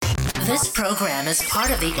This program is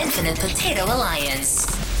part of the Infinite Potato Alliance.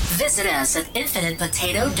 Visit us at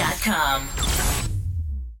infinitepotato.com.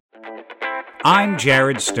 I'm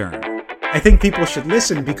Jared Stern. I think people should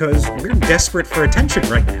listen because we're desperate for attention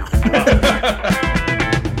right now.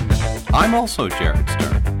 I'm also Jared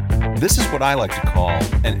Stern. This is what I like to call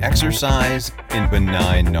an exercise in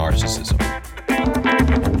benign narcissism.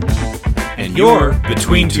 And you're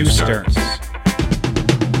between two Sterns.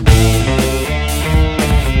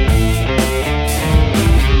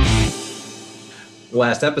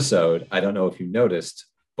 Last episode, I don't know if you noticed,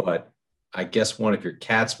 but I guess one of your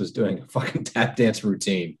cats was doing a fucking tap dance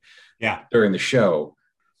routine during the show.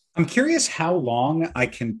 I'm curious how long I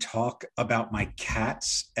can talk about my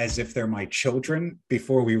cats as if they're my children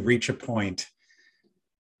before we reach a point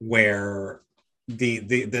where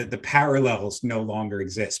the parallels no longer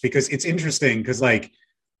exist. Because it's interesting because, like,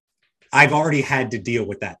 I've already had to deal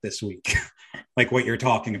with that this week, like what you're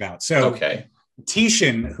talking about. So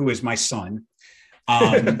Tishan, who is my son,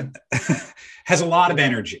 has a lot of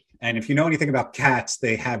energy. And if you know anything about cats,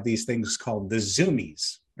 they have these things called the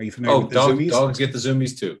zoomies. Are you familiar with the zoomies? Dogs get the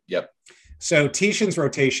zoomies too. Yep. So Tishan's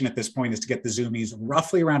rotation at this point is to get the zoomies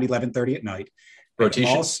roughly around 11:30 at night.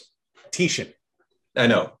 Rotation? Tishan. I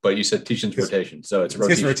know, but you said Tishan's rotation, so it's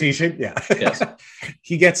rotation. His rotation, yeah. Yes.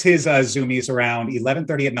 He gets his zoomies around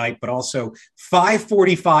 11:30 at night, but also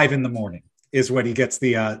 5:45 in the morning is when he gets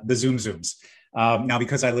the zooms. Now,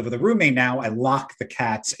 because I live with a roommate now, I lock the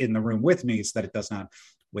cats in the room with me so that it does not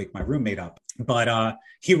wake my roommate up. But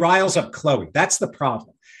he riles up Chloe. That's the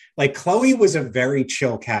problem. Like, Chloe was a very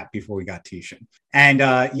chill cat before we got Tishan. And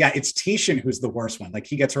it's Tishan who's the worst one. Like,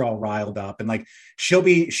 he gets her all riled up and like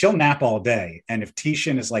she'll nap all day. And if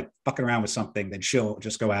Tishan is like fucking around with something, then she'll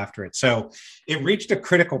just go after it. So it reached a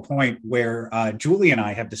critical point where Julie and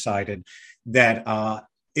I have decided that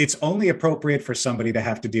it's only appropriate for somebody to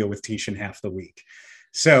have to deal with Tishan half the week.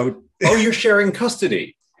 So, you're sharing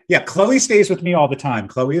custody. Yeah, Chloe stays with me all the time.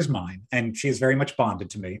 Chloe is mine, and she is very much bonded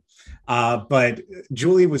to me. But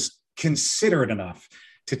Julie was considerate enough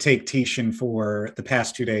to take Tishan for the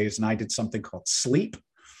past 2 days, and I did something called sleep.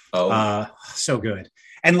 So good.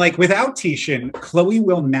 And like, without Tishan, Chloe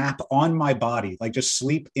will nap on my body, like just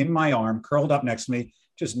sleep in my arm, curled up next to me,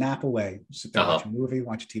 just nap away. Sit there, watch a movie,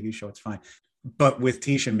 watch a TV show, it's fine. But with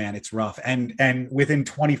Tishan, man, it's rough. And within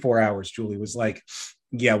 24 hours, Julie was like,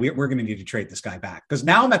 yeah, we're going to need to trade this guy back. Because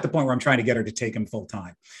now I'm at the point where I'm trying to get her to take him full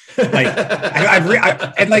time. Like,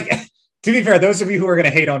 and like, to be fair, those of you who are going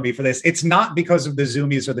to hate on me for this, it's not because of the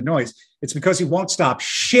zoomies or the noise. It's because he won't stop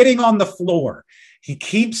shitting on the floor. He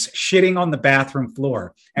keeps shitting on the bathroom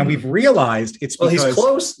floor. And we've realized it's because... he's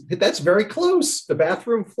close. That's very close. The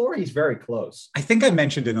bathroom floor, he's very close. I think I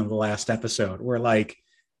mentioned it in the last episode where, like,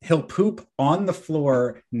 he'll poop on the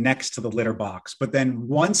floor next to the litter box, but then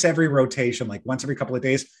once every rotation, like once every couple of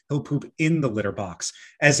days, he'll poop in the litter box,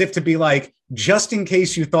 as if to be like, just in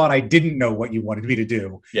case you thought I didn't know what you wanted me to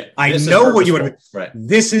do. Yeah, I know what you wanted. Right.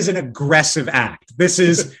 This is an aggressive act. This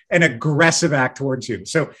is an aggressive act towards you.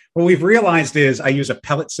 So what we've realized is I use a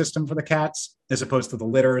pellet system for the cats as opposed to the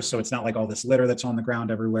litter. So it's not like all this litter that's on the ground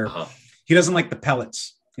everywhere. He doesn't like the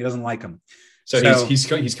pellets. He doesn't like them. So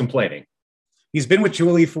he's complaining. He's been with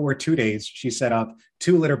Julie for 2 days. She set up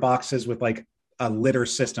 2 litter boxes with like a litter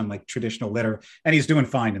system, like traditional litter, and he's doing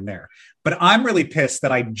fine in there. But I'm really pissed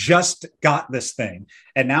that I just got this thing,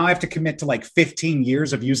 and now I have to commit to like 15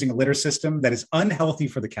 years of using a litter system that is unhealthy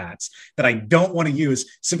for the cats, that I don't want to use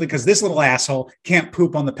simply because this little asshole can't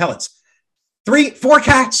poop on the pellets. 4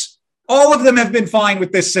 cats, all of them have been fine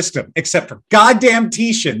with this system, except for goddamn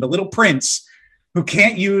Tishan, the little prince, who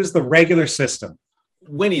can't use the regular system.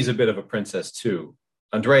 Winnie's a bit of a princess too.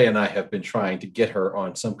 Andrea and I have been trying to get her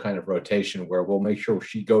on some kind of rotation where we'll make sure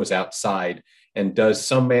she goes outside and does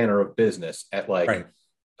some manner of business at like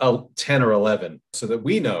 10 or 11, so that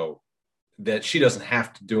we know that she doesn't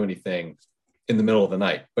have to do anything in the middle of the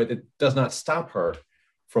night. But it does not stop her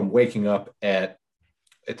from waking up it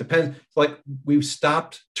depends. Like, we've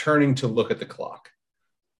stopped turning to look at the clock.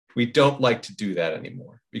 We don't like to do that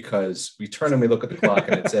anymore because we turn and we look at the clock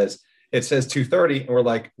and it says 2:30, and we're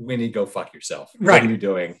like, Winnie, go fuck yourself. Right. What are you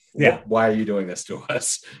doing? Yeah. Why are you doing this to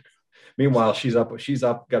us? Meanwhile, she's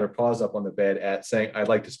up, got her paws up on the bed at saying, I'd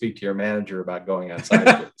like to speak to your manager about going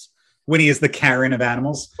outside. Winnie is the Karen of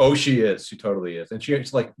animals. Oh, she is. She totally is. And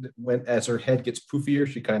she's like, as her head gets poofier,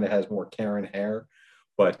 she kind of has more Karen hair.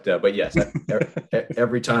 But yes,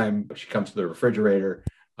 every time she comes to the refrigerator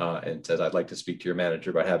and says, I'd like to speak to your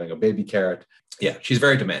manager about having a baby carrot. Yeah, she's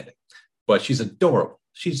very demanding, but she's adorable.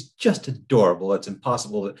 She's just adorable. It's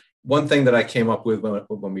impossible. One thing that I came up with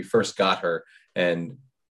when we first got her, and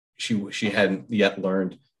she hadn't yet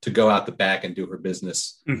learned to go out the back and do her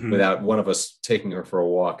business without one of us taking her for a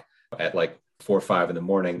walk at like 4 or 5 in the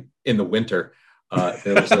morning in the winter.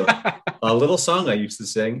 There was a little song I used to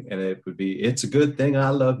sing, and it would be, "It's a good thing I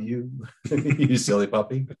love you, you silly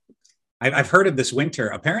puppy." I've heard of this winter.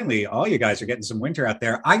 Apparently, all you guys are getting some winter out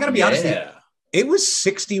there. I got to be honest with you, it was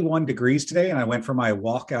 61 degrees today, and I went for my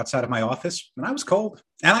walk outside of my office, and I was cold.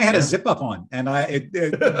 And I had a zip up on, and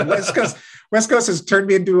West Coast has turned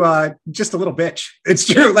me into just a little bitch. It's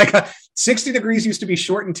true. Like 60 degrees used to be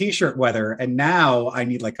short and t-shirt weather, and now I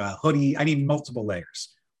need like a hoodie. I need multiple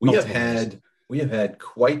layers. We have had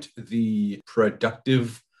quite the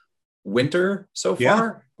productive winter so far.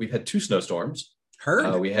 Yeah. We've had 2 snowstorms. Heard.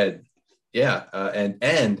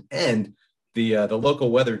 And the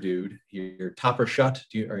local weather dude here, Topper Shutt.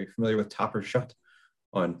 Are you familiar with Topper Shutt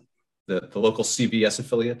on the local CBS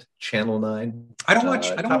affiliate, Channel 9? I don't have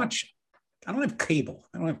cable.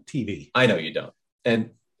 I don't have TV. I know you don't.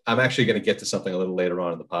 And I'm actually going to get to something a little later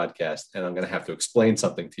on in the podcast, and I'm going to have to explain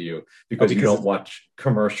something to you because you don't watch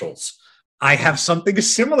commercials. I have something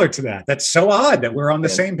similar to that. That's so odd that we're on the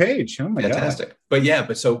same page. Oh my Fantastic. God.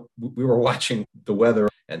 But so we were watching the weather,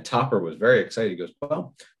 and Topper was very excited. He goes,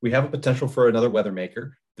 "Well, we have a potential for another weather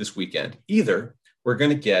maker this weekend. Either we're going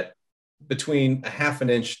to get between a half an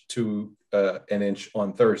inch to an inch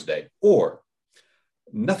on Thursday, or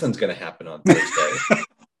nothing's going to happen on Thursday.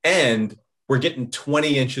 And we're getting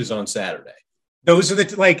 20 inches on Saturday." Those are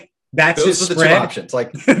that's those his are the spread. 2 options.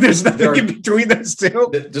 Like there's nothing in between those two.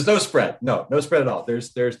 There's no spread. No spread at all.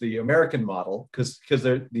 There's the American model because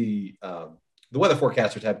they're the weather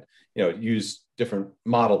forecasters have use different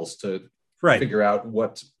models to figure out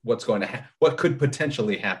what's going to what could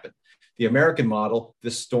potentially happen. The American model,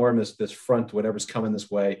 this storm, this front, whatever's coming this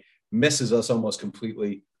way, misses us almost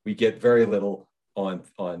completely. We get very little on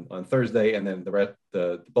Thursday, and then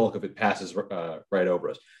the bulk of it passes right over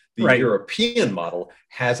us. The European model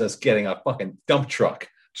has us getting a fucking dump truck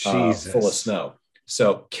full of snow.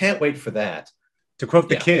 So can't wait for that. To quote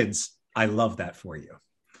the kids, I love that for you.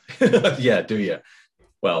 Yeah, do you?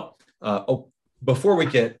 Well, before we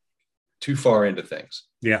get too far into things,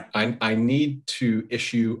 I need to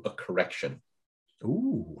issue a correction.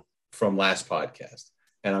 From last podcast.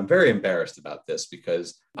 And I'm very embarrassed about this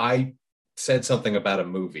because I said something about a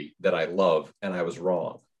movie that I love and I was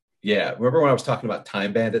wrong. Yeah. Remember when I was talking about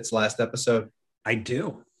Time Bandits last episode? I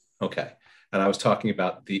do. Okay. And I was talking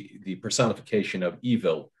about the personification of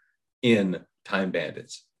evil in Time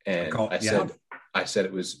Bandits. And I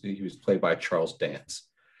said he was played by Charles Dance.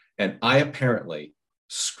 And I apparently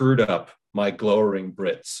screwed up my glowering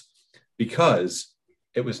Brits because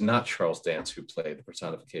it was not Charles Dance who played the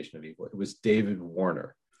personification of evil. It was David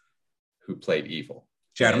Warner who played evil.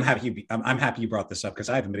 Jared, I'm happy you brought this up because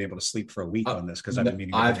I haven't been able to sleep for a week on this because I've been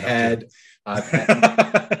meaning. I've had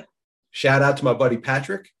shout out to my buddy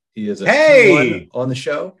Patrick. He is on the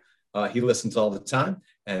show. He listens all the time,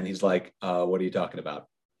 and he's like, "What are you talking about?"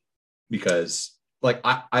 Because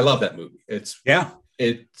I love that movie. It's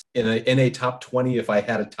in a top 20 if I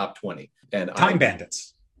had a top 20. And Time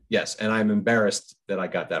Bandits. Yes, and I'm embarrassed that I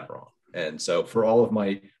got that wrong. And so for all of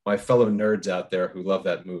my fellow nerds out there who love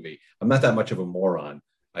that movie, I'm not that much of a moron.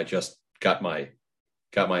 I just got my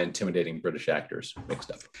intimidating British actors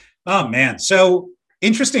mixed up. Oh man. So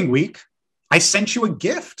interesting week. I sent you a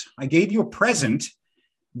gift. I gave you a present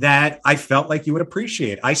that I felt like you would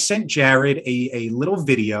appreciate. I sent Jared a little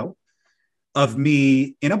video of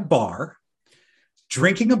me in a bar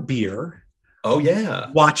drinking a beer. Oh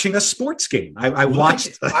yeah. Watching a sports game. I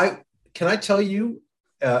watched. Can I tell you,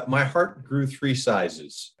 my heart grew 3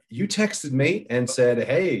 sizes. You texted me and said,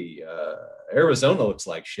 "Hey, Arizona looks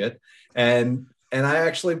like shit," and I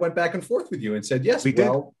actually went back and forth with you and said, "Yes,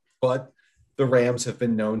 but the Rams have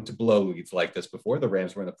been known to blow leads like this before. The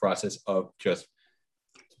Rams were in the process of just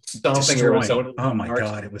stomping Arizona. Oh my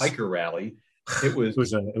God! It was Hiker rally. It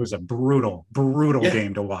was a brutal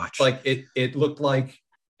game to watch. Like it looked like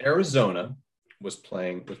Arizona was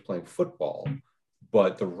playing football,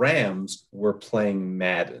 but the Rams were playing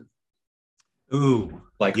Madden. Ooh,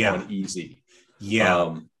 on easy.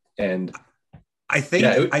 Yeah. And I think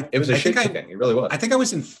it was a shit kicking. It really was. I think I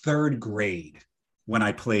was in 3rd grade when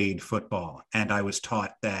I played football, and I was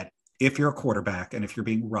taught that if you're a quarterback and if you're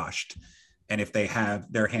being rushed, and if they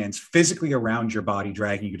have their hands physically around your body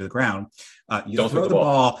dragging you to the ground, you don't throw the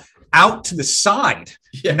ball out to the side,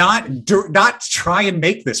 not try and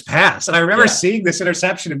make this pass. And I remember seeing this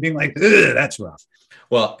interception and being like, "Ugh, that's rough."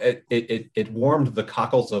 Well, it warmed the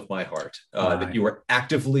cockles of my heart that you were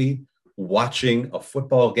actively watching a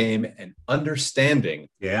football game and understanding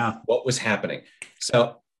what was happening.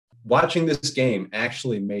 So watching this game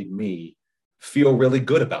actually made me feel really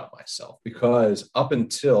good about myself because up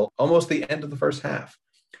until almost the end of the first half,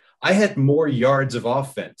 I had more yards of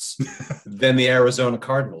offense than the Arizona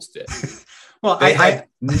Cardinals did. Well, They had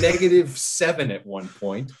 -7 at one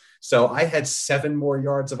point. So I had 7 more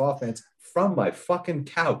yards of offense from my fucking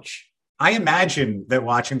couch. I imagine that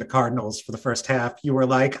watching the Cardinals for the first half, you were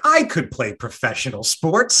like, I could play professional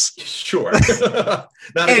sports. Sure.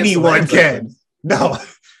 Anyone can. No,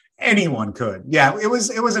 anyone could. Yeah, it was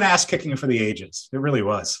an ass kicking for the ages. It really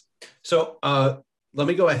was. So let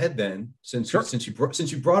me go ahead then, since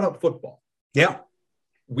you brought up football. Yeah.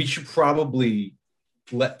 We should probably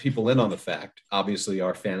let people in on the fact. Obviously,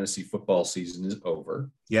 our fantasy football season is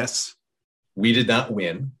over. Yes. We did not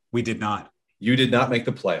win. We did not. You did not make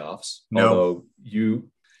the playoffs. No. Although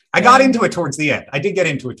I got into it towards the end. I did get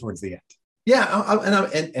into it towards the end.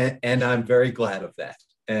 Yeah, and I'm very glad of that.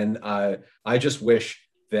 And I just wish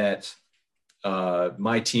that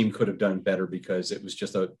my team could have done better because it was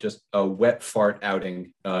just a wet fart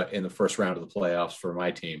outing in the first round of the playoffs for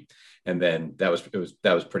my team, and then that was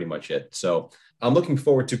pretty much it. So I'm looking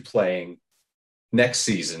forward to playing next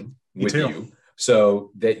season with you,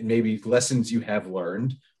 so that maybe lessons you have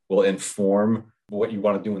learned will inform what you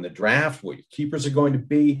want to do in the draft, what your keepers are going to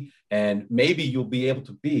be, and maybe you'll be able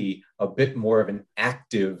to be a bit more of an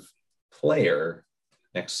active player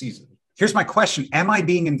next season. Here's my question. Am I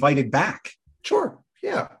being invited back? Sure.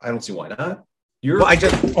 Yeah. I don't see why not.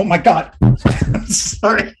 Oh my God.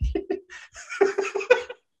 Sorry.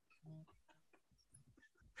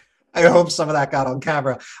 I hope some of that got on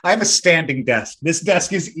camera. I have a standing desk. This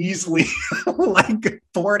desk is easily like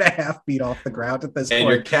 4.5 feet off the ground at this point. And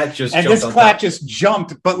your cat just jumped. And this cat just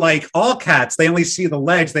jumped, but like all cats, they only see the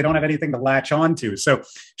legs. They don't have anything to latch onto. So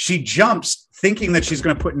she jumps thinking that she's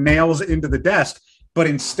going to put nails into the desk, but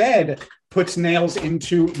instead puts nails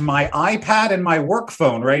into my iPad and my work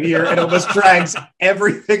phone right here. It almost drags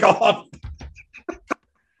everything off.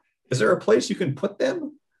 Is there a place you can put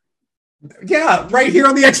them? Yeah, right here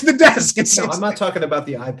on the edge of the desk. I'm not talking about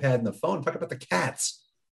the iPad and the phone. I'm talking about the cats.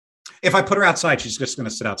 If I put her outside, she's just going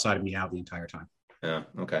to sit outside and meow the entire time. Yeah,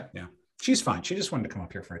 okay. Yeah, she's fine. She just wanted to come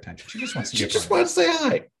up here for attention. She just wants to. She just wants to say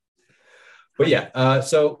hi. But yeah,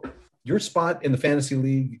 so your spot in the fantasy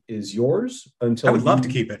league is yours until I would love to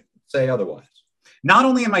keep it. Say otherwise. Not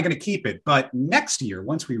only am I going to keep it, but next year,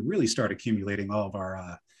 once we really start accumulating all of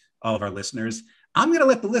our listeners, I'm going to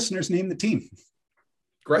let the listeners name the team.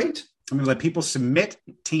 Great. I'm going to let people submit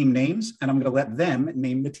team names, and I'm going to let them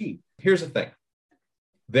name the team. Here's the thing.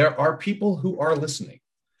 There are people who are listening.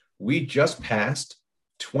 We just passed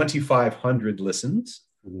 2,500 listens.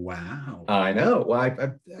 Wow. I know.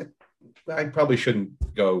 Well, I probably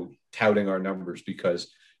shouldn't go touting our numbers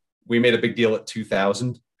because we made a big deal at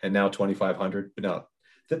 2,000 and now 2,500. But no,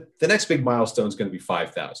 the next big milestone is going to be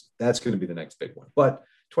 5,000. That's going to be the next big one. But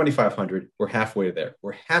 2,500, we're halfway there.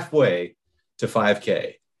 We're halfway to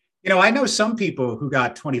 5K. You know, I know some people who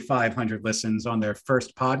got 2,500 listens on their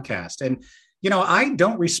first podcast. And, you know, I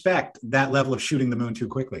don't respect that level of shooting the moon too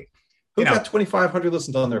quickly. Who got 2,500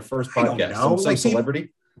 listens on their first podcast? Some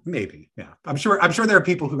celebrity? Maybe. Yeah. I'm sure there are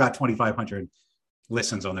people who got 2,500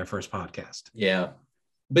 listens on their first podcast. Yeah.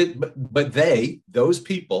 But those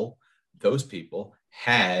people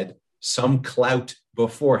had some clout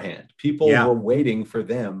beforehand. People were waiting for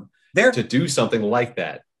them to do something like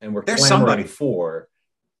that. And we're clamoring for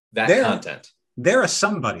that content. They're a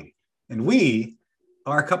somebody, and we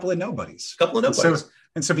are a couple of nobodies.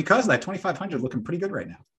 And so because of that, 2,500 looking pretty good right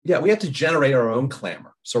now. Yeah, we have to generate our own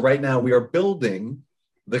clamor. So right now we are building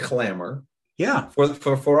the clamor. Yeah,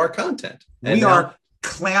 for our content. And we are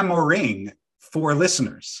clamoring for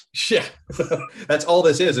listeners. Yeah, that's all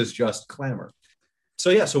this is just clamor. So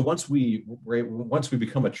yeah, so once we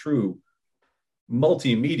become a true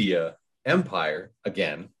multimedia empire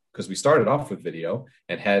again, because we started off with video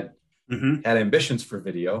and had ambitions for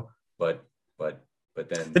video, but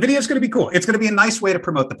then the video is going to be cool. It's going to be a nice way to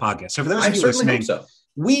promote the podcast. So for those of you listening,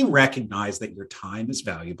 we recognize that your time is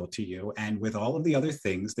valuable to you, and with all of the other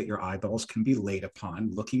things that your eyeballs can be laid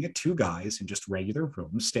upon, looking at two guys in just regular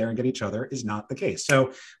rooms staring at each other is not the case. So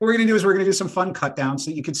what we're going to do is we're going to do some fun cut downs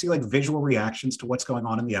so you can see like visual reactions to what's going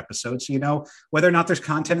on in the episode, so you know whether or not there's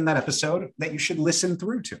content in that episode that you should listen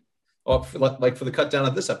through to. Oh, like for the cut down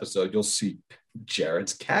of this episode, you'll see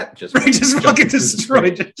Jared's cat just fucking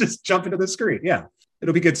destroyed, just jump into the screen. Yeah,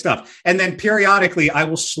 it'll be good stuff. And then periodically, I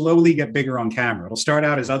will slowly get bigger on camera. It'll start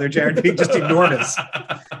out as other Jared being just enormous.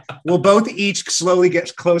 We'll both each slowly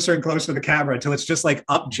get closer and closer to the camera until it's just like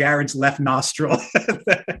up Jared's left nostril.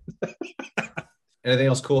 Anything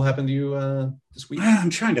else cool happened to you this week? I'm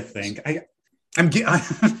trying to think.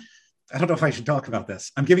 I don't know if I should talk about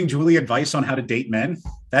this. I'm giving Julie advice on how to date men.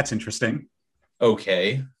 That's interesting.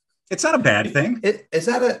 Okay. It's not a bad thing. Is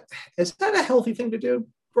that a healthy thing to do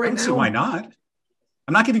right now? So why not?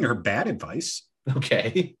 I'm not giving her bad advice.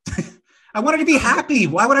 Okay. I want her to be happy.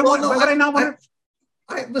 Why would I want? Why would I not want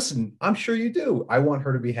her? Listen, I'm sure you do. I want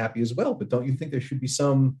her to be happy as well, but don't you think there should be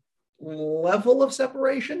some level of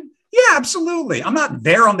separation? Yeah, absolutely. I'm not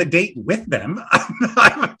there on the date with them.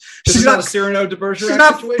 She's not a Cyrano de Bergerac She's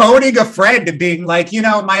not situation? phoning a friend and being like,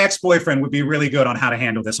 my ex-boyfriend would be really good on how to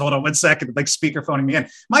handle this. Hold on 1 second, like speaker phoning me in.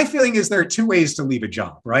 My feeling is there are 2 ways to leave a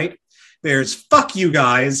job, right? There's fuck you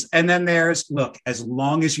guys. And then there's, look, as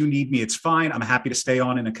long as you need me, it's fine. I'm happy to stay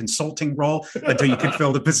on in a consulting role until you can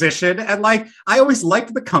fill the position. And I always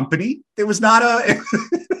liked the company. There was not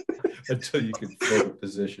until you can fill the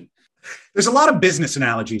position. There's a lot of business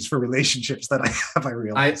analogies for relationships that I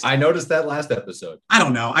realized. I noticed that last episode. I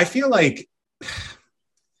don't know. I feel like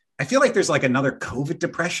there's like another COVID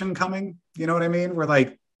depression coming. You know what I mean?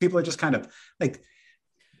 Where people are just kind of like,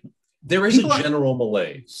 there is a general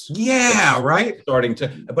malaise. Yeah, right. Starting to,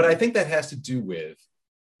 but I think that has to do with,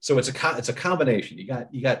 so it's a combination. You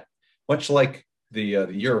got much like the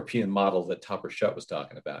European model that Topper Shutt was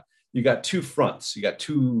talking about. You got 2 fronts. You got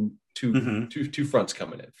two fronts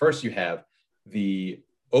coming in. First, you have the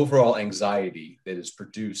overall anxiety that is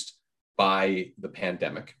produced by the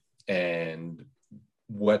pandemic and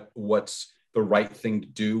what's the right thing to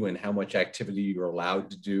do and how much activity you're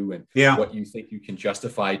allowed to do and what you think you can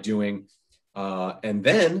justify doing. And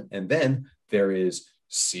then there is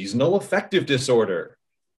seasonal affective disorder.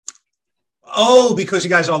 Oh, because you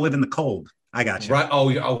guys all live in the cold. I got you. Right.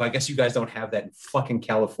 Oh, I guess you guys don't have that in fucking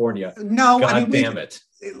California. No, God damn it.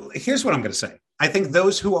 Here's what I'm going to say. I think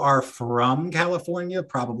those who are from California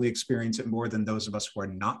probably experience it more than those of us who are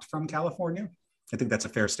not from California. I think that's a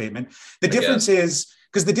fair statement. The difference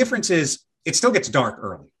is it still gets dark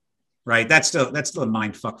early, right? That's still a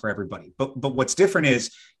mind fuck for everybody. But what's different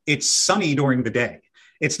is it's sunny during the day.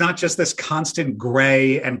 It's not just this constant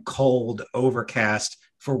gray and cold overcast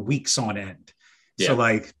for weeks on end. Yeah. So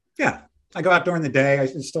I go out during the day. I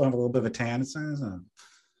still have a little bit of a tan.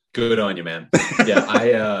 Good on you, man.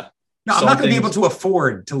 Yeah, no, I'm not going to be able to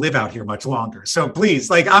afford to live out here much longer. So please,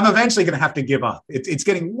 I'm eventually going to have to give up. It's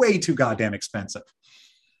getting way too goddamn expensive.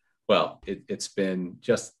 Well, it's been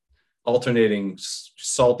just alternating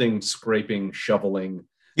salting, scraping, shoveling.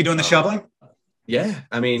 You doing the shoveling? Yeah,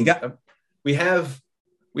 I mean, we have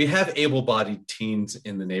able-bodied teens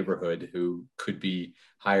in the neighborhood who could be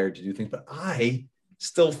hired to do things, but I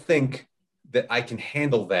still think that I can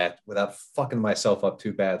handle that without fucking myself up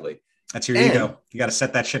too badly. That's your ego. You got to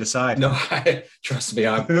set that shit aside. No, trust me,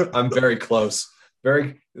 I'm very close.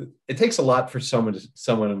 It takes a lot for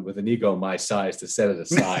someone with an ego my size to set it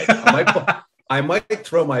aside. I might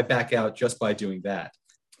throw my back out just by doing that.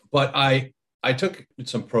 But I took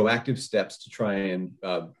some proactive steps to try and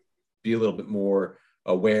be a little bit more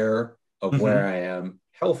aware of where I am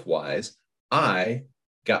health-wise. I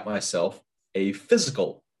got myself a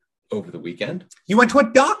physical over the weekend. You went to a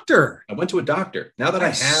doctor. I went to a doctor. Now that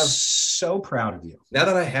I'm so proud of you. Now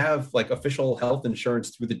that I have official health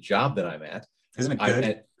insurance through the job that I'm at, isn't it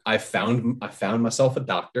good? I found myself a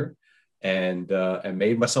doctor and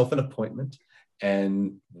made myself an appointment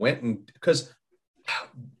and went because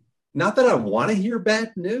not that I want to hear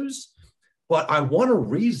bad news, but I want a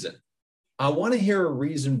reason. I want to hear a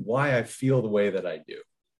reason why I feel the way that I do.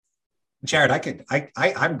 Jared,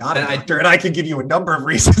 I'm not a doctor, and I can give you a number of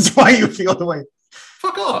reasons why you feel the way.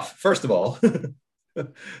 Fuck off, first of all.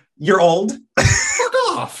 You're old. Fuck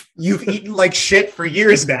off. You've eaten like shit for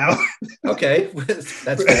years now. Okay,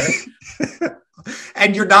 that's fair.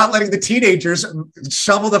 And you're not letting the teenagers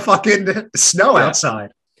shovel the fucking snow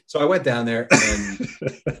outside. So I went down there, and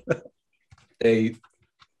they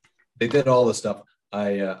did all this stuff.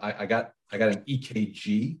 I got an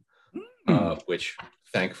EKG, which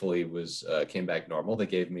thankfully came back normal. They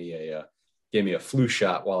gave me a flu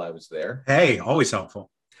shot while I was there. Hey, always helpful.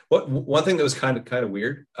 One thing that was kind of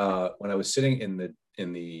weird when I was sitting in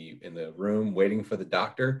the room waiting for the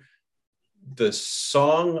doctor, the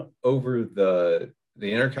song over the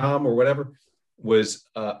intercom or whatever was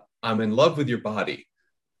 "I'm in love with your body."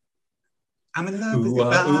 I'm in love with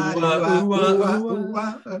your body.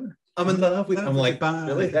 I'm in love with. I'm like,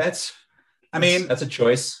 really? That's a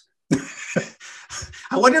choice.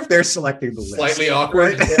 I wonder if they're selecting the list. Slightly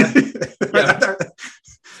awkward. Yeah.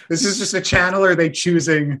 This is just a channel, or are they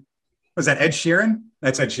choosing? Was that Ed Sheeran?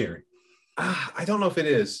 That's Ed Sheeran. I don't know if it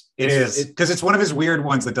is. It is because it's one of his weird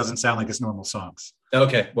ones that doesn't sound like his normal songs.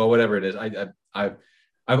 Okay, well, whatever it is, I've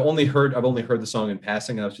only heard the song in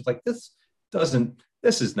passing, and I was just like, this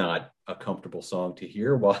this is not a comfortable song to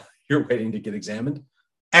hear while you're waiting to get examined.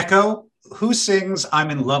 Echo, who sings I'm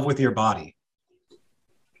in Love with Your Body?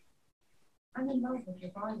 I'm in Love with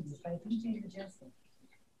Your Body by DJ Majestic.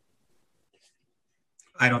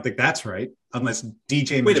 I don't think that's right, unless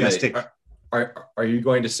DJ Wait Majestic. a minute. Are you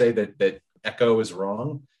going to say that Echo is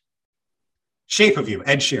wrong? Shape of You,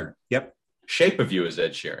 Ed Sheeran. Yep. Shape of You is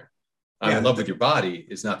Ed Sheeran. I'm in Love with Your Body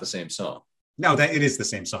is not the same song. No, that it is the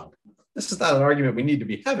same song. This is not an argument we need to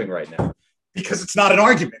be having right now. Because it's not an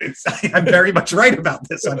argument. I'm very much right about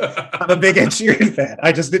this. I'm a big Ed Sheeran fan.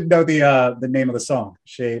 I just didn't know the name of the song.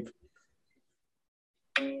 Shape.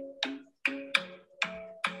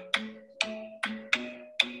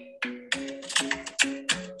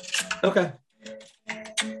 Okay.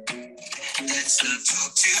 Let's not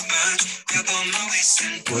talk too much. Grab on my waist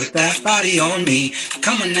and put that body on me.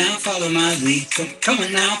 Come on now, follow my lead. Come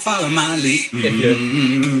on now, follow my lead.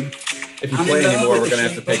 If you play anymore, we're going to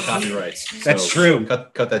have to pay copyrights. That's true.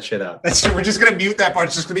 Cut that shit out. That's true. We're just going to mute that part.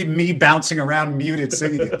 It's just going to be me bouncing around muted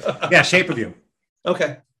singing it. Yeah, Shape of You.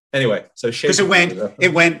 Okay. Anyway, so Shape of You.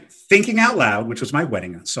 It went Thinking Out Loud, which was my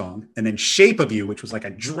wedding song, and then Shape of You, which was like a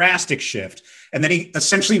drastic shift. And then he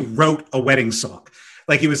essentially wrote a wedding song.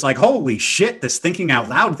 Like he was like, holy shit, this Thinking Out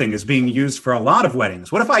Loud thing is being used for a lot of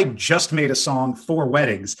weddings. What if I just made a song for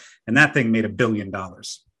weddings and that thing made $1 billion?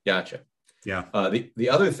 Gotcha. Yeah. The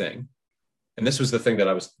other thing, and this was the thing that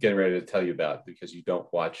I was getting ready to tell you about because you don't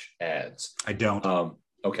watch ads. I don't.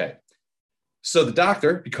 Okay. So the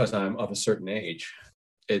doctor, because I'm of a certain age,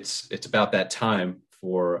 it's about that time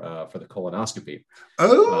for the colonoscopy.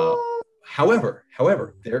 Oh. However,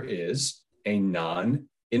 there is a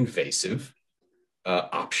non-invasive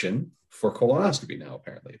option for colonoscopy now.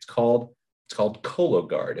 Apparently, it's called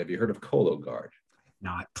Cologuard. Have you heard of Cologuard?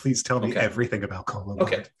 Not. Please tell me everything about Cologuard.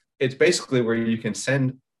 Okay, it's basically where you can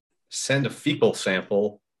send a fecal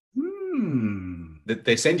sample. That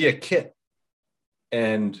they send you a kit,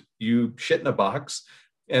 and you shit in a box,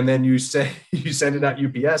 and then you send it out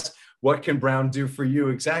UPS. What can Brown do for you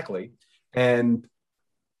exactly? And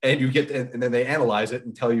you get, and then they analyze it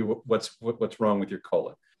and tell you what's wrong with your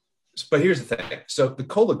colon. But here's the thing. So the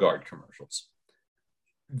Cologuard commercials,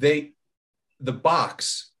 the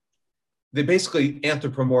box, they basically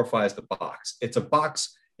anthropomorphize the box. It's a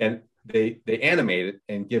box, and they animate it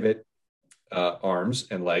and give it arms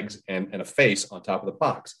and legs and a face on top of the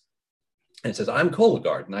box. And it says, I'm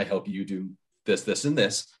Cologuard, and I help you do this, this, and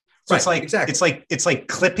this. So it's like exactly. It's like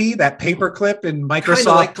Clippy, that paper clip in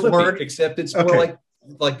Microsoft like Clippy, Word, except it's more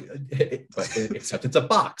except it's a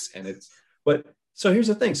box, and but so here's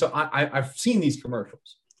the thing. So I've seen these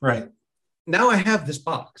commercials. Right. Now I have this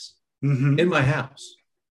box in my house,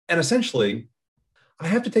 and essentially I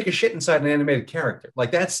have to take a shit inside an animated character.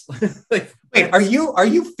 Like that's like. Wait, are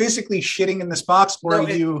you physically shitting in this box, or are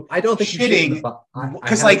you? I don't think shitting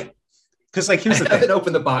because here's the thing. I haven't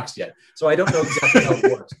opened the box yet, so I don't know exactly how it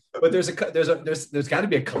works. But there's got to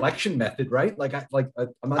be a collection method, right?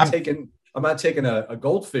 I'm not taking a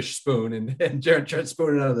goldfish spoon and Jared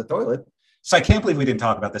spooning it out of the toilet. So I can't believe we didn't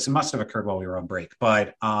talk about this. It must have occurred while we were on break.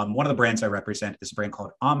 But one of the brands I represent is a brand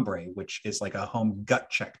called Ombre, which is like a home gut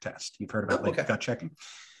check test. You've heard about gut checking?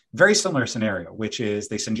 Very similar scenario, which is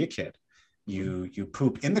they send you a kit. You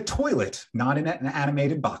poop in the toilet, not in an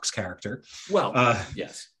animated box character. Well,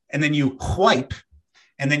 yes. And then you wipe,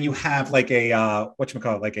 and then you have like a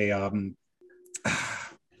whatchamacallit, like a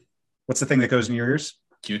what's the thing that goes in your ears?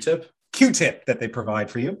 Q-tip that they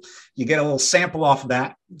provide for you. You get a little sample off of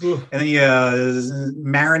that, and then you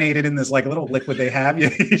marinate it in this like little liquid they have. You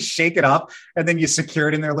shake it up, and then you secure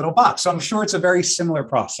it in their little box. So I'm sure it's a very similar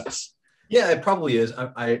process. Yeah, it probably is.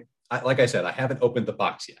 I like I said, I haven't opened the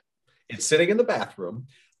box yet. It's sitting in the bathroom.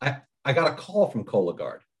 I got a call from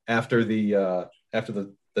Cologuard after the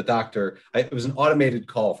doctor. It was an automated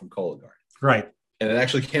call from Cologuard. Right. And it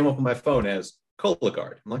actually came up on my phone as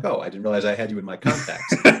Cologuard. I'm like, oh, I didn't realize I had you in my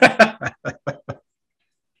contacts.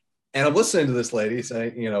 And I'm listening to this lady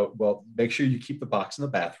saying, well, make sure you keep the box in the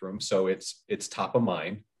bathroom so it's top of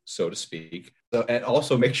mind, so to speak. So, and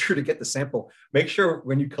also make sure to get the sample. Make sure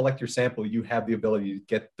when you collect your sample, you have the ability to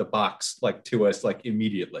get the box to us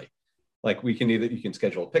immediately. Like you can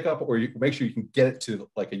schedule a pickup, or you make sure you can get it to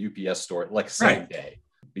like a UPS store same day,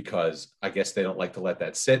 because I guess they don't like to let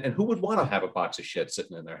that sit. And who would want to have a box of shit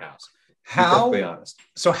sitting in their house? How? To be honest.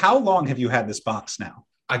 So how long have you had this box now?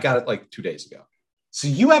 I got it 2 days ago. So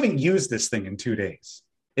you haven't used this thing in 2 days.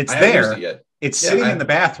 It's I haven't there. used it yet. It's sitting in the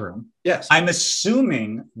bathroom. Yes. I'm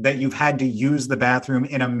assuming that you've had to use the bathroom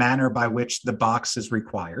in a manner by which the box is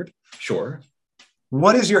required. Sure.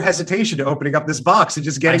 What is your hesitation to opening up this box and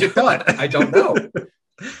just getting it done? I don't know.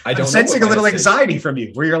 I don't I'm know sensing what a little mine is. anxiety from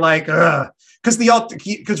you, where you're like,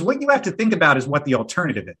 because what you have to think about is what the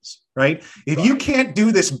alternative is, right? If you can't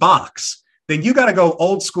do this box, then you got to go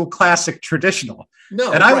old school, classic, traditional.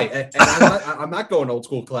 No, And right. And I'm not going old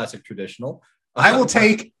school, classic, traditional. I will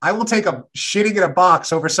take a shitting in a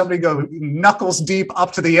box over somebody go knuckles deep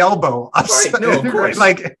up to the elbow. Right, no, of course.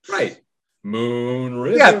 Like, right. Moon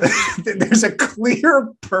River. yeah, there's a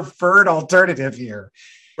clear preferred alternative here.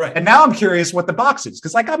 Right. And now I'm curious what the box is,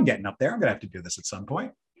 because like I'm getting up there. I'm gonna have to do this at some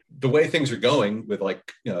point. The way things are going with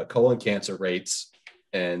like colon cancer rates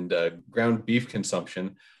and ground beef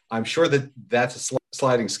consumption, I'm sure that's a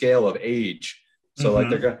sliding scale of age. So like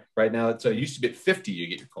they're going right now. So it used to be at 50, you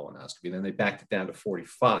get your colonoscopy. Then they backed it down to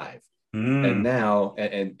 45, and now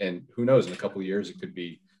and who knows? In a couple of years, it could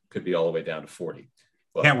be all the way down to 40.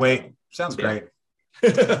 But, Can't wait. Sounds great.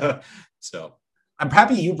 So I'm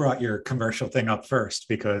happy you brought your commercial thing up first,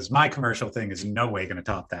 because my commercial thing is no way going to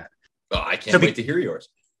top that. I can't wait to hear yours.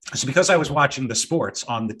 So because I was watching the sports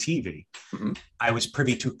on the TV, I was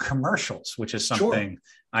privy to commercials, which is something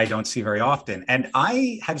I don't see very often. And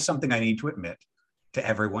I have something I need to admit to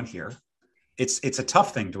everyone here. It's a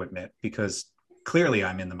tough thing to admit, because clearly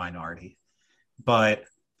I'm in the minority, but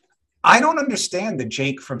I don't understand the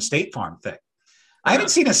Jake from State Farm thing. I haven't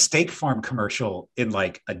seen a State Farm commercial in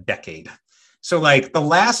like a decade. So like the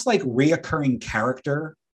last like reoccurring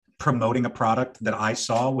character promoting a product that I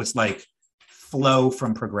saw was like Flo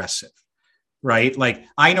from Progressive, right? Like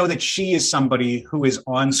I know that she is somebody who is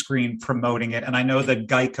on screen promoting it, and I know the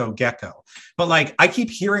Geico Gecko, but like I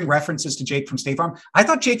keep hearing references to Jake from State Farm. I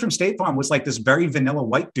thought Jake from State Farm was like this very vanilla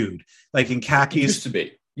white dude, like in khakis.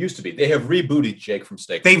 Used to be. They have rebooted Jake from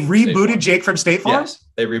State They Farm. rebooted Jake from State Farm? Yes,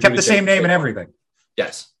 they rebooted kept the Jake same name and everything.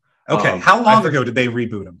 Yes. Okay. How long ago did they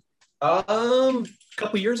reboot him? A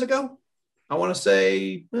couple of years ago. I want to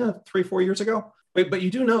say 3-4 years ago. But you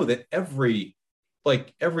do know that every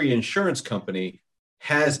insurance company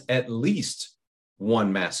has at least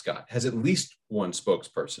one mascot, has at least one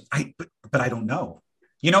spokesperson. But I don't know.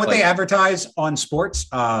 You know what they advertise on sports?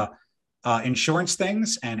 Insurance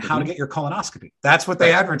things and how to get your colonoscopy. That's what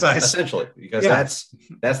they advertise. Essentially, because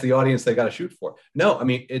that's the audience they got to shoot for. No, I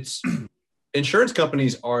mean, it's insurance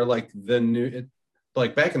companies are like the new,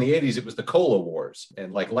 like back in the 80s, it was the cola wars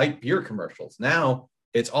and like light beer commercials. Now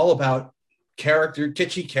it's all about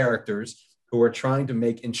kitschy characters who are trying to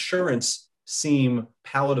make insurance seem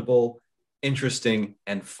palatable, interesting,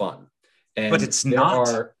 and fun. But it's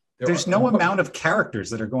not. There's no amount of characters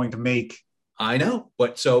that are going to make. I know.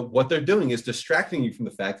 But so what they're doing is distracting you from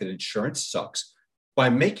the fact that insurance sucks by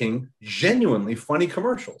making genuinely funny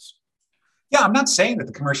commercials. Yeah, I'm not saying that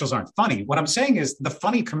the commercials aren't funny. What I'm saying is the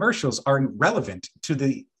funny commercials are relevant to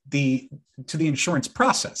the insurance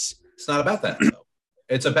process. It's not about that, though.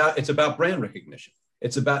 It's about brand recognition.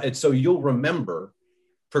 It's so you'll remember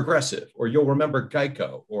Progressive, or you'll remember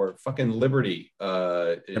Geico, or fucking Liberty.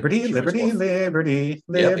 Liberty.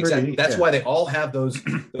 Yeah, exactly. That's why they all have those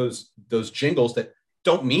jingles that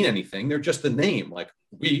don't mean anything. They're just the name. Like,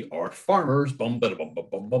 we are farmers. Bum, bum, bum,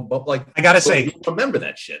 bum, bum, bum. Like, I gotta say, remember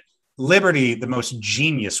that shit. Liberty, the most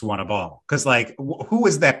genius one of all. Because like, who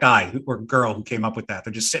was that guy or girl who came up with that?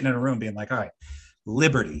 They're just sitting in a room being like, all right,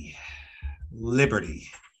 Liberty.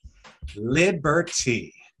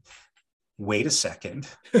 Wait a second.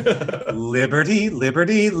 Liberty.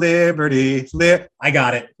 I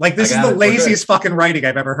got it. Like, this is the laziest fucking writing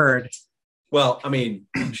I've ever heard. Well, I mean,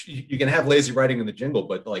 you can have lazy writing in the jingle,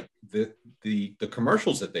 but like the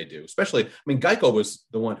commercials that they do, especially, I mean, Geico was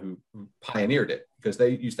the one who pioneered it, because they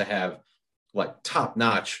used to have like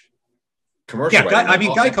top-notch commercial. Yeah, I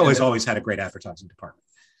mean, Geico has always had a great advertising department.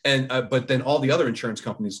 And but then all the other insurance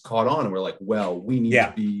companies caught on and were like, well, we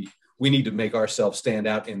need to make ourselves stand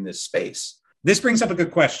out in this space. This brings up a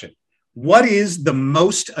good question. What is the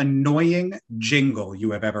most annoying jingle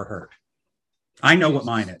you have ever heard? I know what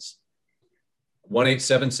mine is.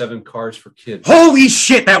 1877 Cars for Kids. Holy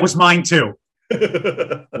shit, that was mine too.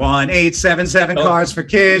 1877 Cars for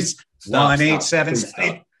Kids.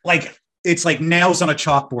 1877. It's like nails on a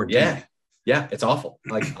chalkboard. Yeah, it's awful.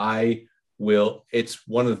 Like it's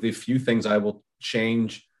one of the few things I will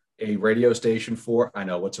change a radio station for. I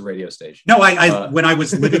know, what's a radio station? No, I when I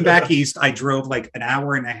was living back east, I drove like an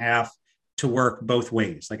hour and a half to work both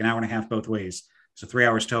ways, like an hour and a half both ways. So 3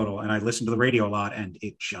 hours total. And I listened to the radio a lot, and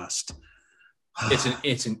it just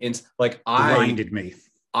blinded me.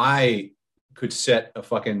 I could set a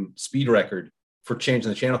fucking speed record for changing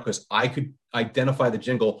the channel because I could identify the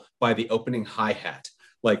jingle by the opening hi-hat.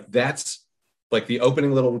 Like, that's like the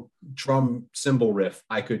opening little drum cymbal riff.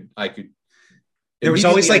 I could there was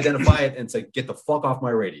always like identify it and say, get the fuck off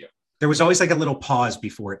my radio. There was always like a little pause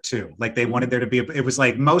before it too. Like they wanted there to be, it was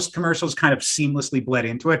like most commercials kind of seamlessly bled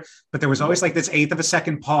into it, but there was always like this eighth of a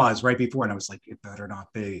second pause right before. And I was like, it better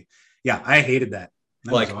not be. Yeah, I hated that.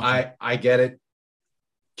 Like, awesome. I get it.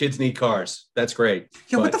 Kids need cars. That's great.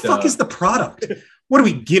 Yeah, what the fuck is the product? What are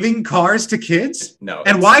we giving cars to kids? No.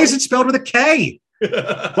 And why is it spelled with a K?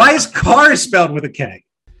 Why is cars spelled with a K?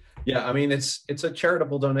 Yeah, I mean, it's a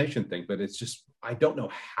charitable donation thing, but it's just, I don't know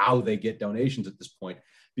how they get donations at this point,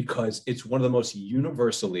 because it's one of the most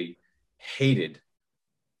universally hated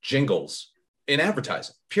jingles in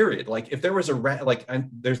advertising, period. Like if there was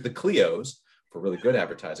there's the Clios for really good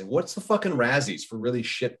advertising. What's the fucking Razzies for really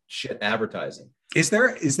shit advertising? Is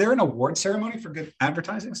there an award ceremony for good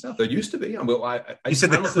advertising stuff? There used to be. You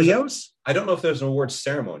said the Clios? I don't know if there's an awards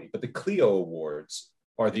ceremony, but the Clio Awards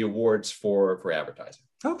are the awards for advertising.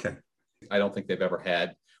 Okay. I don't think they've ever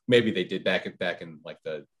had. Maybe they did back in like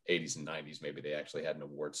the 80s and 90s. Maybe they actually had an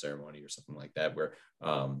award ceremony or something like that where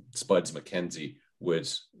Spuds MacKenzie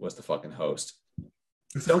was the fucking host.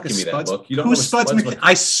 Don't give me that look. You don't know Spuds MacKenzie?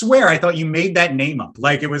 I swear I thought you made that name up.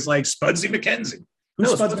 Like it was like Spudsy MacKenzie.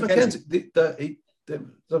 Who's Spuds MacKenzie?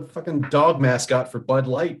 The fucking dog mascot for Bud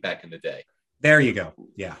Light back in the day. There you go.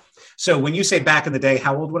 Yeah. So when you say back in the day,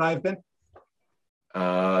 how old would I have been?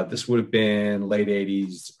 This would have been late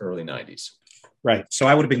 80s, early 90s. Right. So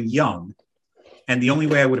I would have been young. And the only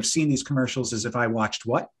way I would have seen these commercials is if I watched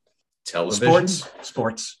what? Television.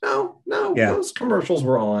 Sports. No. Yeah. Those commercials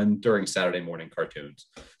were on during Saturday morning cartoons.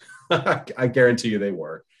 I guarantee you they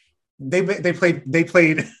were. They played.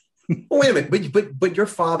 Oh, wait a minute. But your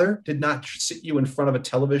father did not sit you in front of a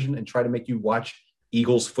television and try to make you watch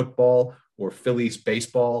Eagles football or Phillies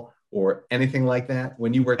baseball or anything like that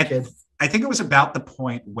when you were a kid? I think it was about the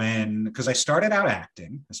point when, because I started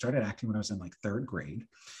acting when I was in like third grade.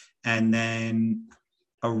 And then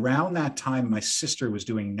around that time, my sister was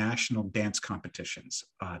doing national dance competitions,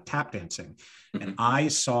 tap dancing. Mm-hmm. And I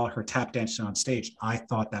saw her tap dancing on stage. I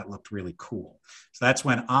thought that looked really cool. So that's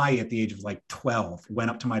when I, at the age of like 12,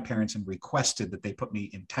 went up to my parents and requested that they put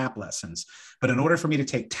me in tap lessons. But in order for me to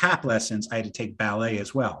take tap lessons, I had to take ballet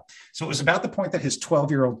as well. So it was about the point that his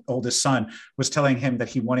 12-year-old oldest son was telling him that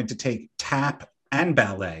he wanted to take tap and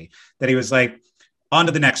ballet, that he was like, on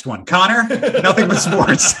to the next one. Connor, nothing but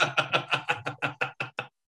sports.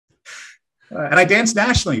 And I danced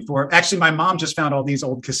nationally actually, my mom just found all these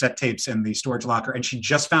old cassette tapes in the storage locker, and she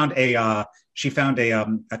just found a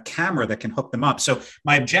camera that can hook them up. So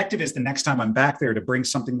my objective is the next time I'm back there to bring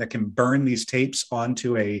something that can burn these tapes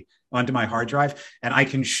onto my hard drive, and I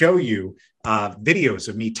can show you videos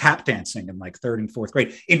of me tap dancing in like third and fourth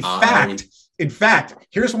grade. In fact,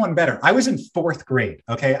 here's one better. I was in fourth grade.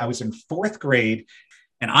 Okay. I was in fourth grade.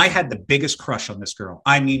 And I had the biggest crush on this girl.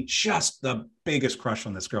 I mean, just the biggest crush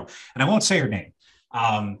on this girl. And I won't say her name.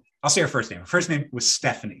 I'll say her first name. Her first name was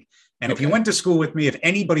Stephanie. And if you went to school with me, if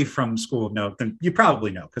anybody from school know, then you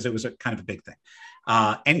probably know, because it was a kind of a big thing.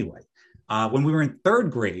 Anyway, when we were in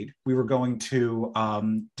third grade, we were going to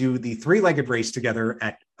do the three-legged race together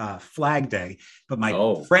at Flag Day. But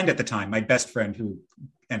my friend at the time, my best friend, who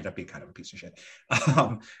ended up being kind of a piece of shit,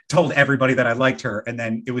 told everybody that I liked her. And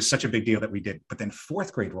then it was such a big deal that we did. But then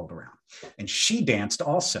fourth grade rolled around and she danced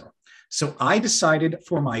also. So I decided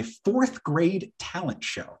for my fourth grade talent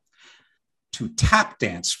show to tap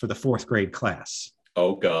dance for the fourth grade class.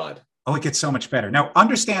 Oh, God. Oh, it gets so much better. Now,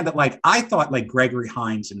 understand that, like, I thought like Gregory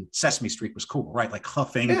Hines and Sesame Street was cool, right? Like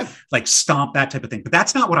huffing, like stomp, that type of thing. But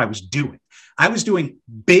that's not what I was doing. I was doing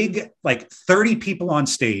big, like 30 people on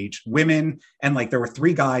stage, women, and like there were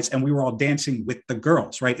 3 guys, and we were all dancing with the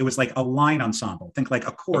girls, right? It was like a line ensemble, think like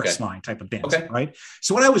a chorus line type of dancing, right?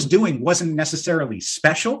 So what I was doing wasn't necessarily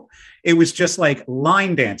special. It was just like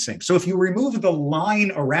line dancing. So if you remove the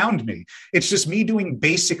line around me, it's just me doing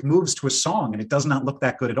basic moves to a song, and it does not look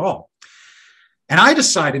that good at all. And I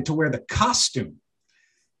decided to wear the costume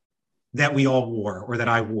that we all wore, or that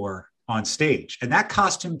I wore on stage. And that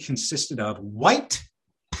costume consisted of white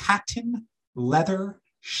patent leather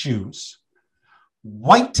shoes,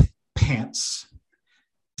 white pants,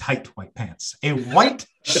 tight white pants, a white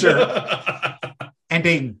shirt, and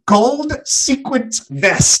a gold sequined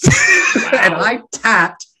vest. And I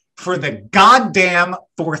tapped for the goddamn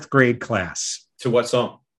fourth grade class. To what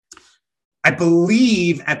song? I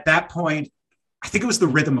believe at that point, I think it was The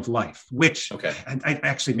Rhythm of Life, which I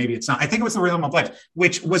actually, maybe it's not. I think it was The Rhythm of Life,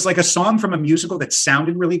 which was like a song from a musical that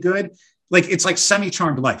sounded really good. Like it's like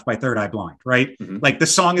Semi-Charmed Life by Third Eye Blind, right? Mm-hmm. Like the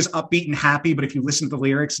song is upbeat and happy, but if you listen to the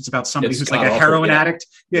lyrics, it's about somebody who's like a heroin addict.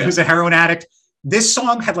 Who's a heroin addict. this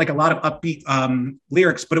song had like a lot of upbeat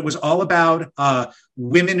lyrics, but it was all about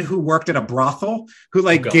women who worked at a brothel who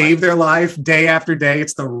like gave their life day after day.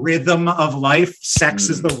 It's the rhythm of life. Sex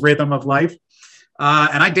is the rhythm of life.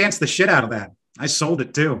 And I danced the shit out of that. I sold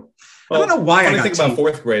it too. Well, I don't know why I got think about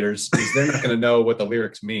fourth graders is they're not going to know what the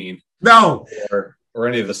lyrics mean. No. Or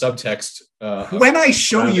any of the subtext. When I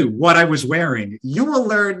show you what I was wearing, you will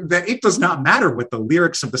learn that it does not matter what the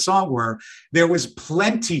lyrics of the song were. There was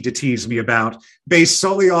plenty to tease me about based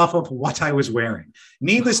solely off of what I was wearing.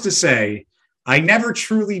 Needless to say, I never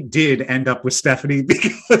truly did end up with Stephanie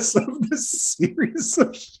because of the series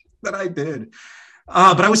of shit that I did.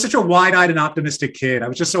 But I was such a wide-eyed and optimistic kid. I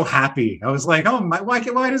was just so happy. I was like, oh,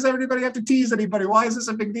 why does everybody have to tease anybody? Why is this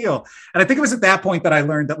a big deal? And I think it was at that point that I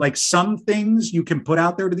learned that like some things you can put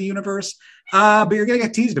out there to the universe, but you're going to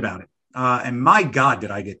get teased about it. And my God,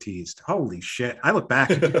 did I get teased. Holy shit. I look back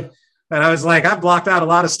and I was like, I've blocked out a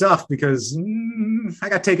lot of stuff because I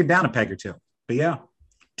got taken down a peg or two. But yeah,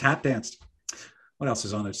 tap danced. What else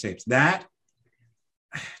is on those tapes? That,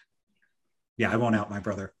 yeah, I won't out my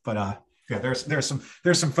brother, but yeah, there's some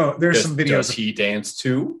videos. Does he dance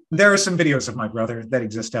too? There are some videos of my brother that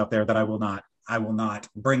exist out there that I will not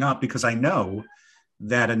bring up because I know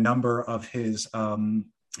that a number of his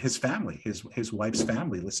family, his wife's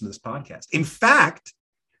family, listen to this podcast. In fact,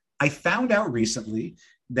 I found out recently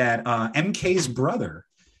that MK's brother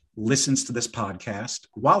listens to this podcast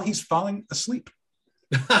while he's falling asleep.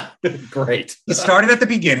 Great. He started at the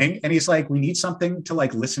beginning and he's like, we need something to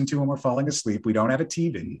like listen to when we're falling asleep. We don't have a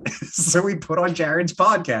TV. So we put on Jared's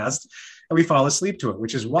podcast and we fall asleep to it,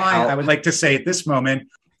 which is why I would like to say at this moment,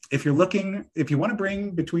 if you want to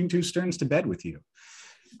bring Between Two Sterns to bed with you,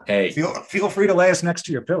 hey, feel free to lay us next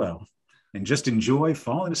to your pillow and just enjoy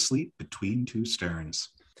falling asleep between two sterns.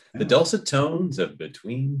 The dulcet tones of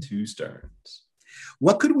Between Two Sterns.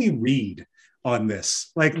 What could we read on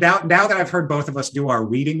this? Like now that I've heard both of us do our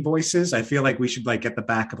reading voices, I feel like we should like get the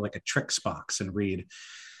back of like a Trix box and read.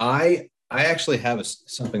 I actually have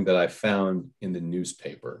something that I found in the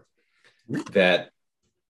newspaper that,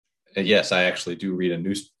 yes, I actually do read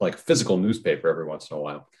a physical newspaper every once in a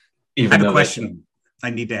while. I have a question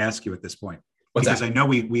I need to ask you at this point. What's because that? I know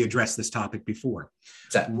we addressed this topic before.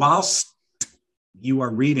 What's that? Whilst you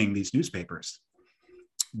are reading these newspapers,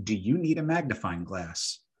 do you need a magnifying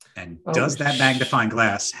glass? And does that magnifying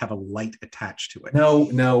glass have a light attached to it?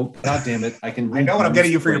 No. God damn it. I can read. I know what I'm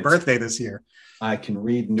getting you for your birthday this year. I can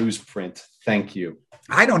read newsprint. Thank you.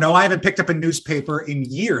 I don't know. I haven't picked up a newspaper in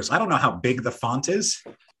years. I don't know how big the font is.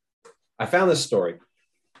 I found this story,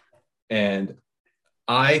 and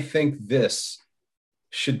I think this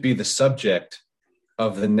should be the subject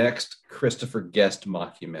of the next Christopher Guest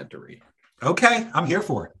mockumentary. Okay, I'm here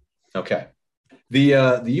for it. Okay.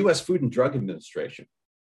 The U.S. Food and Drug Administration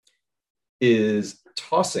is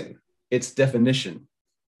tossing its definition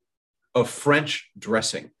of French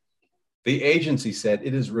dressing. The agency said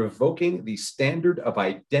it is revoking the standard of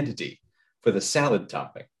identity for the salad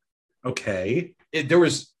topping. Okay. There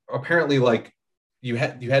was apparently like you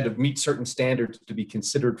had to meet certain standards to be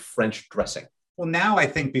considered French dressing. Well, now I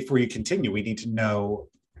think before you continue, we need to know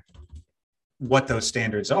what those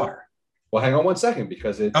standards are. Well, hang on one second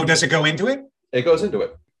because does it go into it? It goes into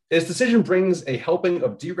it. Its decision brings a helping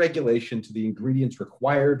of deregulation to the ingredients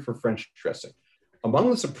required for French dressing. Among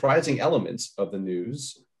the surprising elements of the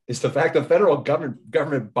news is the fact the federal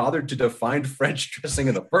government bothered to define French dressing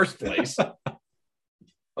in the first place.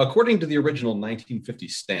 According to the original 1950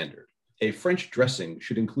 standard, a French dressing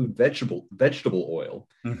should include vegetable oil,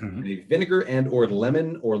 and a vinegar and or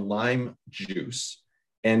lemon or lime juice,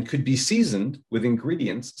 and could be seasoned with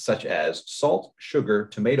ingredients such as salt, sugar,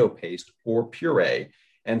 tomato paste, or puree,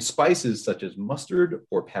 and spices such as mustard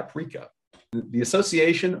or paprika. The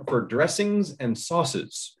Association for Dressings and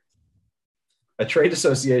Sauces, a trade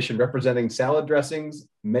association representing salad dressings,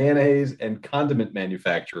 mayonnaise, and condiment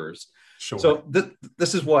manufacturers. Sure. So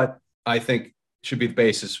this is what I think should be the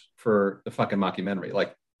basis for the fucking mockumentary.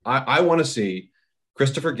 Like, I want to see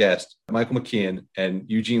Christopher Guest, Michael McKean, and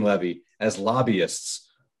Eugene Levy as lobbyists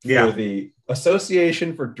for the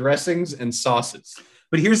Association for Dressings and Sauces.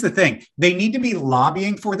 But here's the thing. They need to be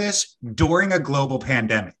lobbying for this during a global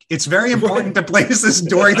pandemic. It's very important to place this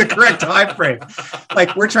during the correct time frame.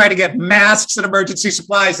 Like, we're trying to get masks and emergency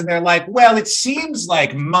supplies, and they're like, well, it seems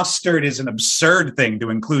like mustard is an absurd thing to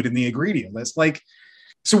include in the ingredient list. Like,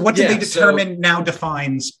 so what do they determine now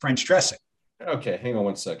defines French dressing? Okay, hang on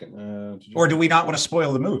one second. Or do we not want to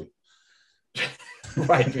spoil the movie?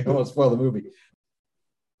 Right, we don't want to spoil the movie.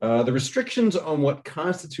 The restrictions on what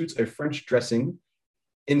constitutes a French dressing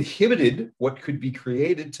inhibited what could be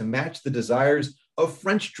created to match the desires of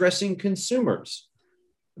French dressing consumers,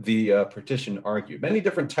 the petition argued. Many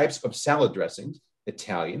different types of salad dressings,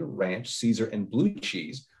 Italian, ranch, Caesar, and blue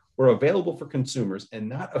cheese, were available for consumers and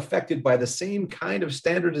not affected by the same kind of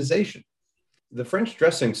standardization. The French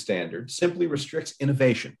dressing standard simply restricts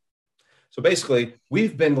innovation. So basically,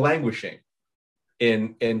 we've been languishing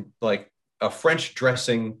in like a French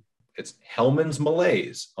dressing. It's Hellman's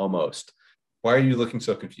malaise almost. Why are you looking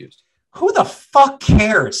so confused? Who the fuck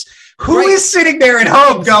cares? Who Right. is sitting there at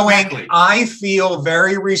home going, Exactly. I feel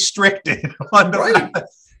very restricted on the Right.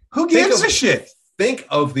 Who Think gives of- a shit? Think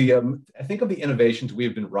of the innovations we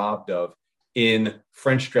have been robbed of in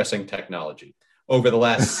French dressing technology over the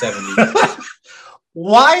last 70 years.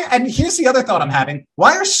 Why? And here's the other thought I'm having.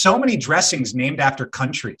 Why are so many dressings named after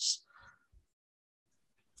countries?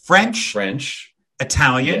 French, French,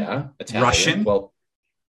 Italian, yeah, Italian. Russian. Well,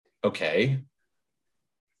 okay.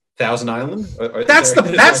 Thousand Island. That's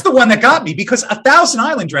the one that got me, because a Thousand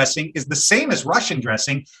Island dressing is the same as Russian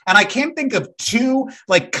dressing, and I can't think of two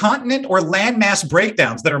like continent or landmass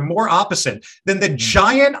breakdowns that are more opposite than the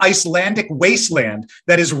giant Icelandic wasteland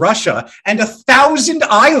that is Russia and 1,000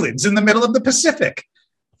 islands in the middle of the Pacific.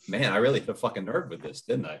 Man, I really hit a fucking nerve with this,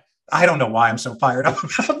 didn't I? I don't know why I'm so fired up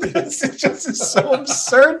about this. It just is so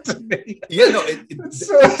absurd to me. Yeah, no, It's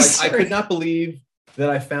so like, I absurd. could not believe that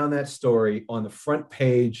I found that story on the front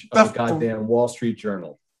page of the goddamn Wall Street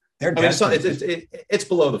Journal. They're I mean, desperate. it's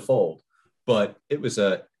below the fold, but it was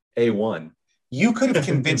a A1. You could have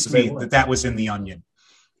convinced me that that was in The Onion.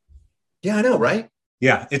 Yeah, I know, right?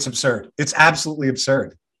 Yeah, it's absurd. It's absolutely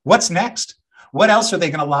absurd. What's next? What else are they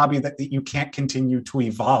going to lobby that you can't continue to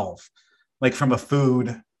evolve? Like from a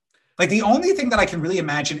food. Like the only thing that I can really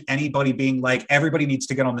imagine anybody being like, everybody needs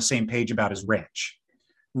to get on the same page about is ranch.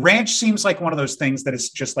 Ranch seems like one of those things that is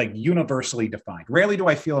just like universally defined. Rarely do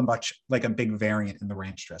I feel much like a big variant in the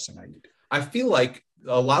ranch dressing I eat. I feel like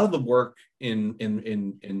a lot of the work in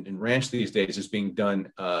ranch these days is being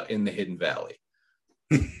done in the Hidden Valley.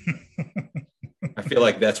 I feel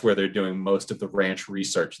like that's where they're doing most of the ranch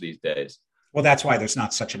research these days. Well, that's why there's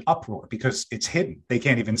not such an uproar, because it's hidden. They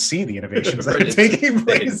can't even see the innovations that are It's taking the Hidden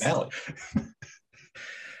place. Valley.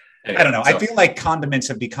 I don't know. So- I feel like condiments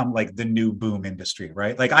have become like the new boom industry,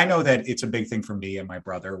 right? Like I know that it's a big thing for me and my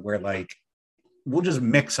brother where like we'll just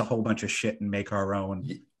mix a whole bunch of shit and make our own.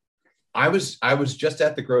 I was just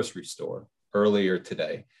at the grocery store earlier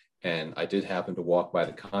today, and I did happen to walk by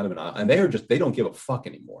the condiment aisle, and they don't give a fuck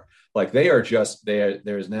anymore. Like there's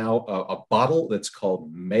now a bottle that's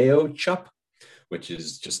called Mayo Chup, which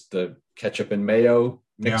is just the ketchup and mayo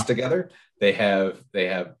mixed together. They have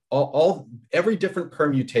every different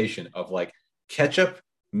permutation of like ketchup,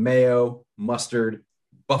 mayo, mustard,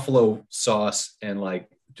 buffalo sauce, and like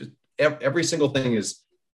just every single thing is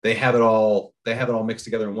they have it all mixed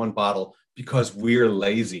together in one bottle because we're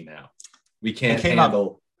lazy now. We can't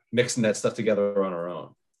handle mixing that stuff together on our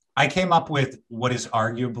own. I came up with what is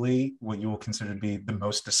arguably what you will consider to be the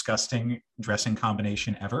most disgusting dressing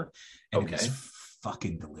combination ever. And it is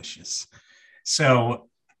fucking delicious. So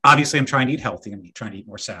obviously I'm trying to eat healthy. I'm trying to eat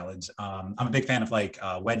more salads. I'm a big fan of like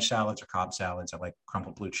wedge salads or Cobb salads. I like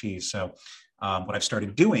crumpled blue cheese. So what I've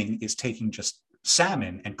started doing is taking just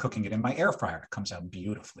salmon and cooking it in my air fryer. It comes out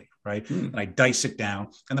beautifully, right? And I dice it down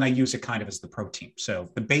and then I use it kind of as the protein. So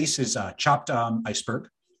the base is chopped iceberg,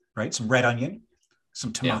 right? Some red onion,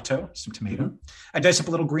 some tomato. I dice up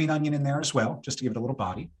a little green onion in there as well, just to give it a little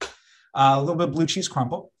body. A little bit of blue cheese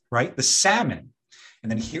crumble, right? The salmon.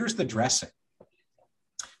 And then here's the dressing.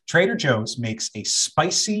 Trader Joe's makes a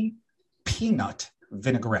spicy peanut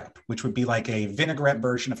vinaigrette, which would be like a vinaigrette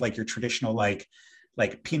version of like your traditional like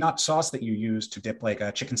peanut sauce that you use to dip like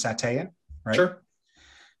a chicken satay in, right? Sure.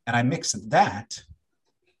 And I mix that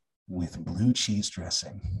with blue cheese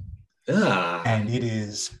dressing. And it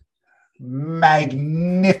is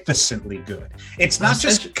magnificently good. It's not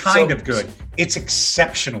just kind of good, it's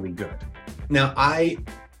exceptionally good. Now, I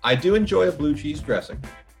do enjoy a blue cheese dressing.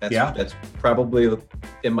 That's probably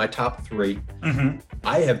in my top 3. Mm-hmm.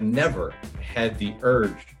 I have never had the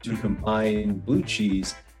urge to combine blue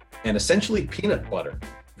cheese and essentially peanut butter.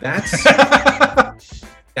 That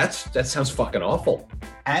sounds fucking awful.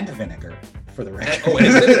 And vinegar, for the record.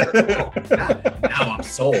 And vinegar. Now I'm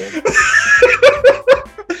sold.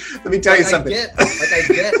 Let me tell you something. I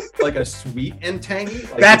get like a sweet and tangy.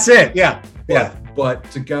 Like That's it. Yeah. But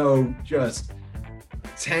to go just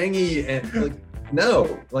tangy and like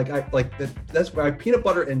no, that's why peanut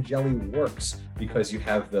butter and jelly works, because you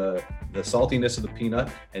have the saltiness of the peanut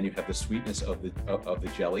and you have the sweetness of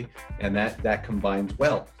the jelly, and that combines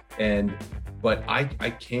well. But I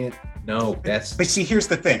can't. No, that's. But see, here's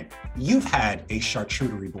the thing. You've had a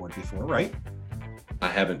charcuterie board before, right? I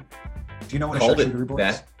haven't Do you know what a called charcuterie it board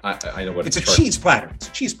is? that. I know what It's a cheese platter. It's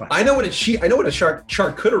a cheese platter. I know what a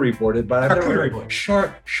charcuterie board is, but I've never Charcuterie heard board.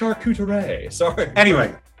 charcuterie. Sorry.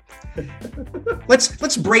 Anyway,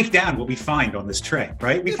 let's break down what we find on this tray,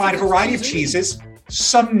 right? We find a variety of cheeses,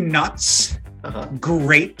 some nuts,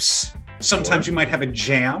 grapes. Sometimes you might have a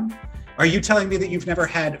jam. Are you telling me that you've never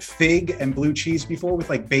had fig and blue cheese before with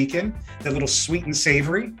like bacon, the little sweet and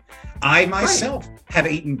savory? I myself have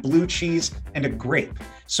eaten blue cheese and a grape.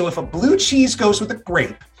 So if a blue cheese goes with a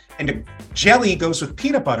grape and a jelly goes with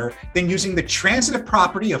peanut butter, then using the transitive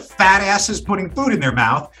property of fat asses putting food in their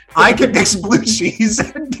mouth, I can mix blue cheese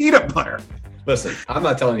and peanut butter. Listen, I'm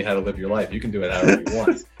not telling you how to live your life. You can do it however you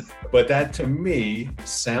want. But that to me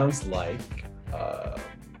sounds like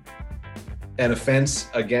an offense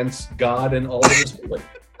against God and all of his holy.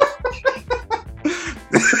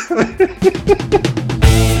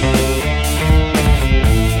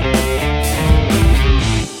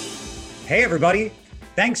 Hey everybody,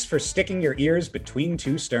 thanks for sticking your ears between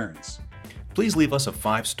two sterns. Please leave us a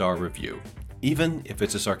 5-star review, even if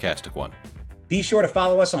it's a sarcastic one. Be sure to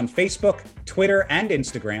follow us on Facebook, Twitter, and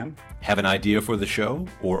Instagram. Have an idea for the show,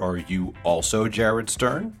 or are you also Jared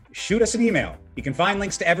Stern? Shoot us an email. You can find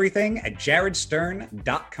links to everything at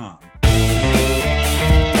jaredstern.com.